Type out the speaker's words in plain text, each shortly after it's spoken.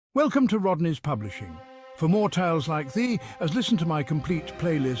Welcome to Rodney's Publishing. For more tales like thee, as listen to my complete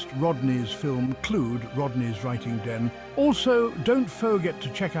playlist Rodney's Film Clued, Rodney's Writing Den. Also, don't forget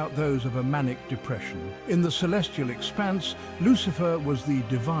to check out those of a manic depression. In the celestial expanse, Lucifer was the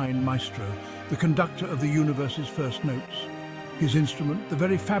divine maestro, the conductor of the universe's first notes. His instrument, the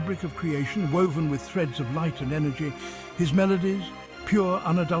very fabric of creation, woven with threads of light and energy, his melodies, pure,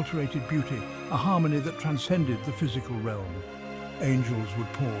 unadulterated beauty, a harmony that transcended the physical realm. Angels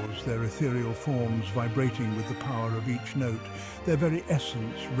would pause, their ethereal forms vibrating with the power of each note, their very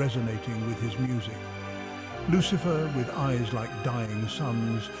essence resonating with his music. Lucifer, with eyes like dying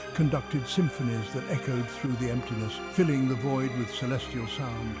suns, conducted symphonies that echoed through the emptiness, filling the void with celestial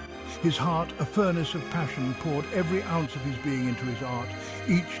sound. His heart, a furnace of passion, poured every ounce of his being into his art,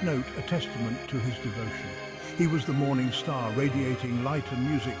 each note a testament to his devotion. He was the morning star, radiating light and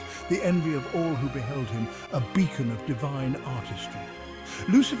music, the envy of all who beheld him, a beacon of divine artistry.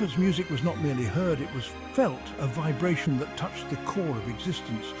 Lucifer's music was not merely heard, it was felt, a vibration that touched the core of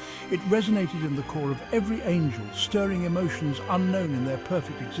existence. It resonated in the core of every angel, stirring emotions unknown in their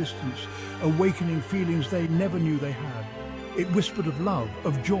perfect existence, awakening feelings they never knew they had. It whispered of love,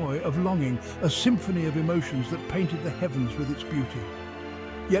 of joy, of longing, a symphony of emotions that painted the heavens with its beauty.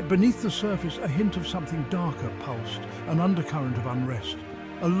 Yet beneath the surface, a hint of something darker pulsed, an undercurrent of unrest,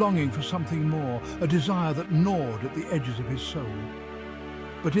 a longing for something more, a desire that gnawed at the edges of his soul.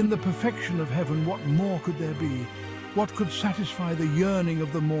 But in the perfection of heaven, what more could there be? What could satisfy the yearning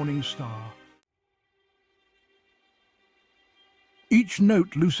of the morning star? Each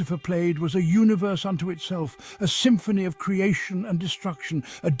note Lucifer played was a universe unto itself, a symphony of creation and destruction,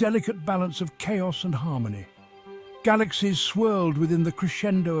 a delicate balance of chaos and harmony. Galaxies swirled within the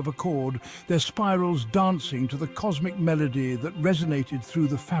crescendo of a chord, their spirals dancing to the cosmic melody that resonated through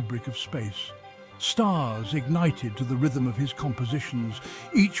the fabric of space. Stars ignited to the rhythm of his compositions,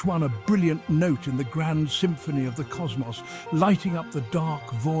 each one a brilliant note in the grand symphony of the cosmos, lighting up the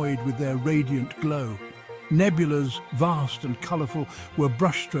dark void with their radiant glow. Nebulas, vast and colourful, were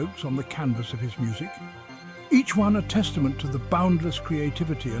brushstrokes on the canvas of his music, each one a testament to the boundless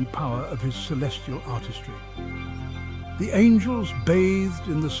creativity and power of his celestial artistry. The angels, bathed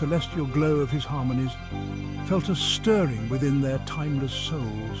in the celestial glow of his harmonies, felt a stirring within their timeless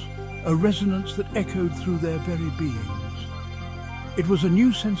souls, a resonance that echoed through their very beings. It was a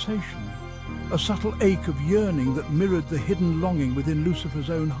new sensation, a subtle ache of yearning that mirrored the hidden longing within Lucifer's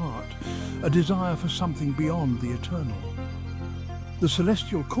own heart, a desire for something beyond the eternal. The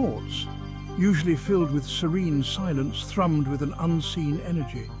celestial courts, usually filled with serene silence, thrummed with an unseen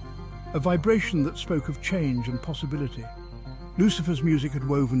energy, a vibration that spoke of change and possibility. Lucifer's music had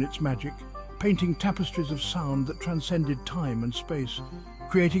woven its magic, painting tapestries of sound that transcended time and space,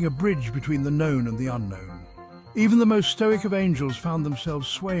 creating a bridge between the known and the unknown. Even the most stoic of angels found themselves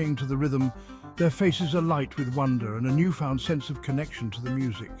swaying to the rhythm, their faces alight with wonder and a newfound sense of connection to the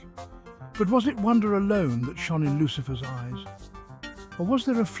music. But was it wonder alone that shone in Lucifer's eyes? Or was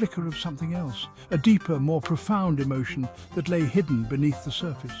there a flicker of something else, a deeper, more profound emotion that lay hidden beneath the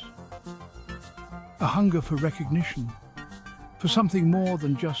surface? A hunger for recognition, for something more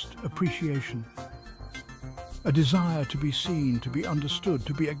than just appreciation. A desire to be seen, to be understood,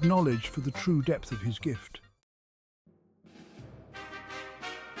 to be acknowledged for the true depth of his gift.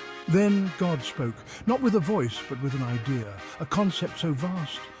 Then God spoke, not with a voice, but with an idea, a concept so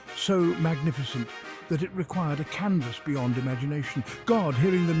vast, so magnificent, that it required a canvas beyond imagination. God,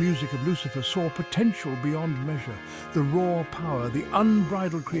 hearing the music of Lucifer, saw potential beyond measure, the raw power, the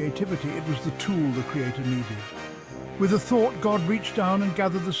unbridled creativity. It was the tool the Creator needed. With a thought, God reached down and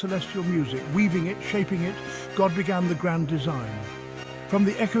gathered the celestial music, weaving it, shaping it. God began the grand design. From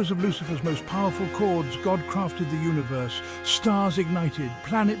the echoes of Lucifer's most powerful chords, God crafted the universe. Stars ignited,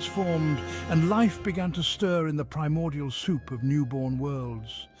 planets formed, and life began to stir in the primordial soup of newborn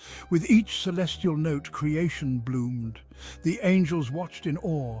worlds. With each celestial note, creation bloomed. The angels watched in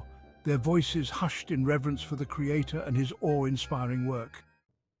awe, their voices hushed in reverence for the Creator and his awe-inspiring work.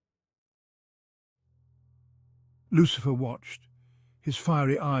 Lucifer watched, his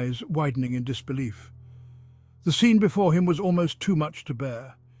fiery eyes widening in disbelief. The scene before him was almost too much to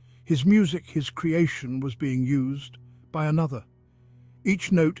bear. His music, his creation, was being used by another.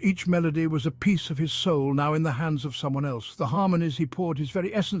 Each note, each melody was a piece of his soul now in the hands of someone else. The harmonies he poured his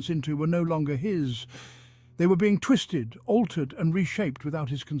very essence into were no longer his. They were being twisted, altered, and reshaped without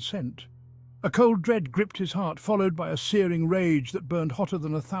his consent. A cold dread gripped his heart, followed by a searing rage that burned hotter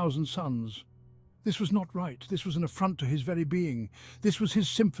than 1,000 suns. This was not right. This was an affront to his very being. This was his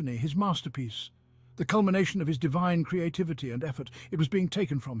symphony, his masterpiece. The culmination of his divine creativity and effort. It was being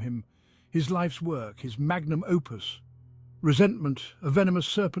taken from him. His life's work, his magnum opus. Resentment, a venomous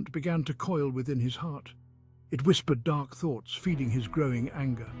serpent, began to coil within his heart. It whispered dark thoughts, feeding his growing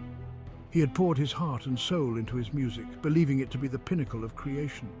anger. He had poured his heart and soul into his music, believing it to be the pinnacle of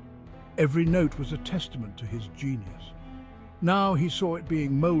creation. Every note was a testament to his genius. Now he saw it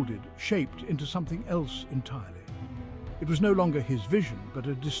being molded, shaped into something else entirely. It was no longer his vision, but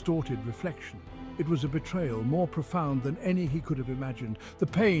a distorted reflection. It was a betrayal more profound than any he could have imagined. The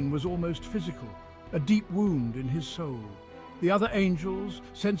pain was almost physical, a deep wound in his soul. The other angels,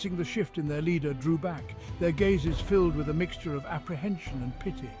 sensing the shift in their leader, drew back, their gazes filled with a mixture of apprehension and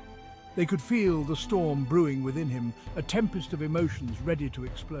pity. They could feel the storm brewing within him, a tempest of emotions ready to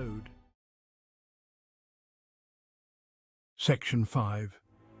explode. Section 5.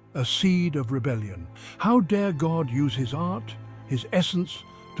 A seed of rebellion. How dare God use his art, his essence,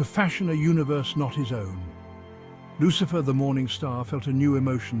 to fashion a universe not his own? Lucifer, the morning star, felt a new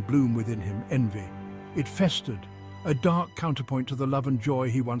emotion bloom within him, envy. It festered, a dark counterpoint to the love and joy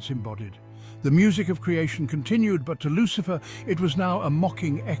he once embodied. The music of creation continued, but to Lucifer it was now a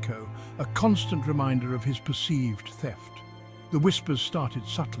mocking echo, a constant reminder of his perceived theft. The whispers started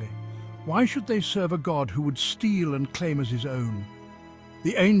subtly. Why should they serve a god who would steal and claim as his own?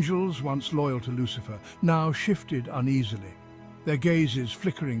 The angels, once loyal to Lucifer, now shifted uneasily, their gazes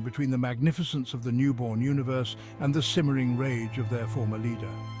flickering between the magnificence of the newborn universe and the simmering rage of their former leader.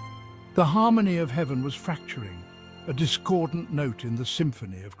 The harmony of heaven was fracturing, a discordant note in the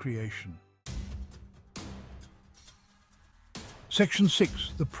symphony of creation. Section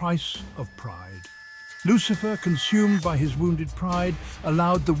 6. The price of pride. Lucifer, consumed by his wounded pride,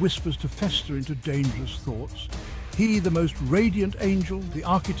 allowed the whispers to fester into dangerous thoughts. He, the most radiant angel, the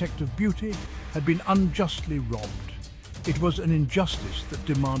architect of beauty, had been unjustly robbed. It was an injustice that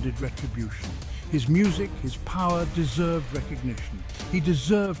demanded retribution. His music, his power deserved recognition. He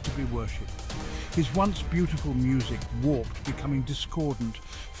deserved to be worshipped. His once beautiful music warped, becoming discordant,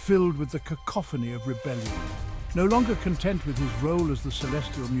 filled with the cacophony of rebellion. No longer content with his role as the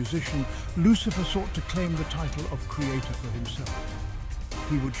celestial musician, Lucifer sought to claim the title of creator for himself.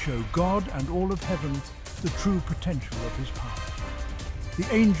 He would show God and all of heaven the true potential of his power.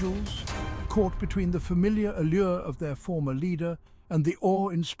 The angels, caught between the familiar allure of their former leader and the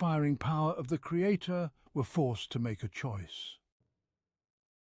awe-inspiring power of the creator, were forced to make a choice.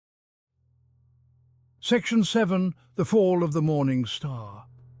 Section 7. The Fall of the Morning Star.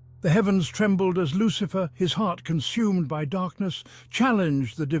 The heavens trembled as Lucifer, his heart consumed by darkness,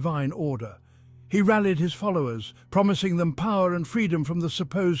 challenged the divine order. He rallied his followers, promising them power and freedom from the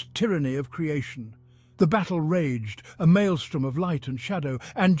supposed tyranny of creation. The battle raged, a maelstrom of light and shadow,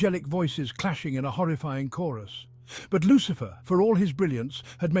 angelic voices clashing in a horrifying chorus. But Lucifer, for all his brilliance,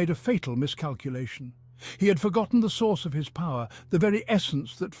 had made a fatal miscalculation. He had forgotten the source of his power, the very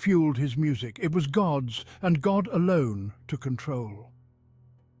essence that fueled his music. It was God's, and God alone, to control.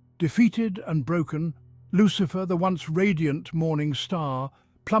 Defeated and broken, Lucifer, the once radiant morning star,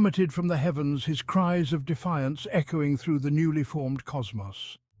 plummeted from the heavens, his cries of defiance echoing through the newly formed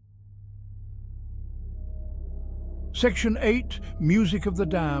cosmos. Section 8. Music of the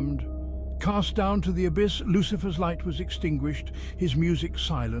Damned. Cast down to the abyss, Lucifer's light was extinguished, his music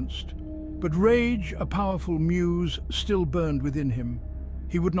silenced. But rage, a powerful muse, still burned within him.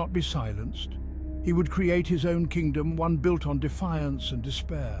 He would not be silenced. He would create his own kingdom, one built on defiance and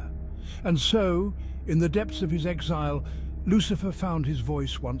despair. And so, in the depths of his exile, Lucifer found his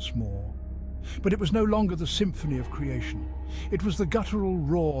voice once more. But it was no longer the symphony of creation. It was the guttural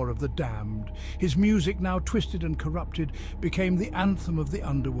roar of the damned. His music, now twisted and corrupted, became the anthem of the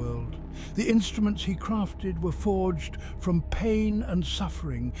underworld. The instruments he crafted were forged from pain and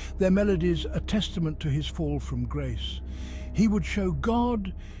suffering, their melodies a testament to his fall from grace. He would show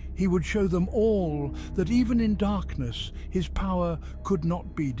God, he would show them all, that even in darkness his power could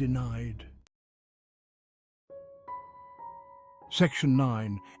not be denied. Section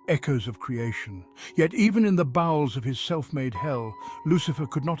 9. Echoes of Creation. Yet even in the bowels of his self-made hell, Lucifer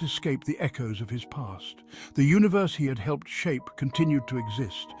could not escape the echoes of his past. The universe he had helped shape continued to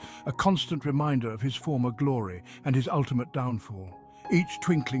exist, a constant reminder of his former glory and his ultimate downfall. Each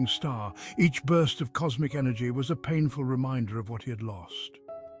twinkling star, each burst of cosmic energy was a painful reminder of what he had lost.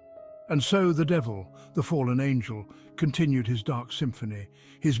 And so the devil, the fallen angel, continued his dark symphony,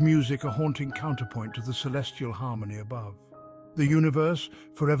 his music a haunting counterpoint to the celestial harmony above. The universe,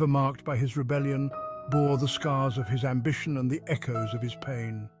 forever marked by his rebellion, bore the scars of his ambition and the echoes of his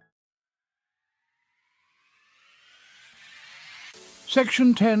pain.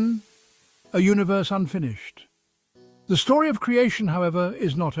 Section 10. A Universe Unfinished. The story of creation, however,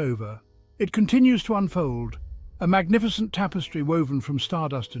 is not over. It continues to unfold, a magnificent tapestry woven from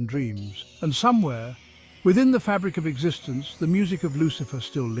stardust and dreams. And somewhere, Within the fabric of existence, the music of Lucifer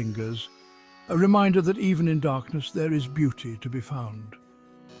still lingers, a reminder that even in darkness there is beauty to be found.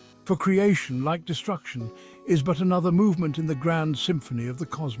 For creation, like destruction, is but another movement in the grand symphony of the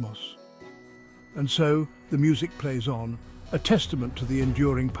cosmos. And so, the music plays on, a testament to the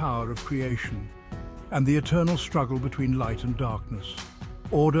enduring power of creation and the eternal struggle between light and darkness,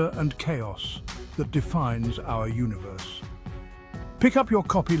 order and chaos that defines our universe. Pick up your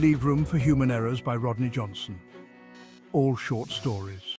copy. Leave Room for Human Errors by Rodney Johnson. All short stories.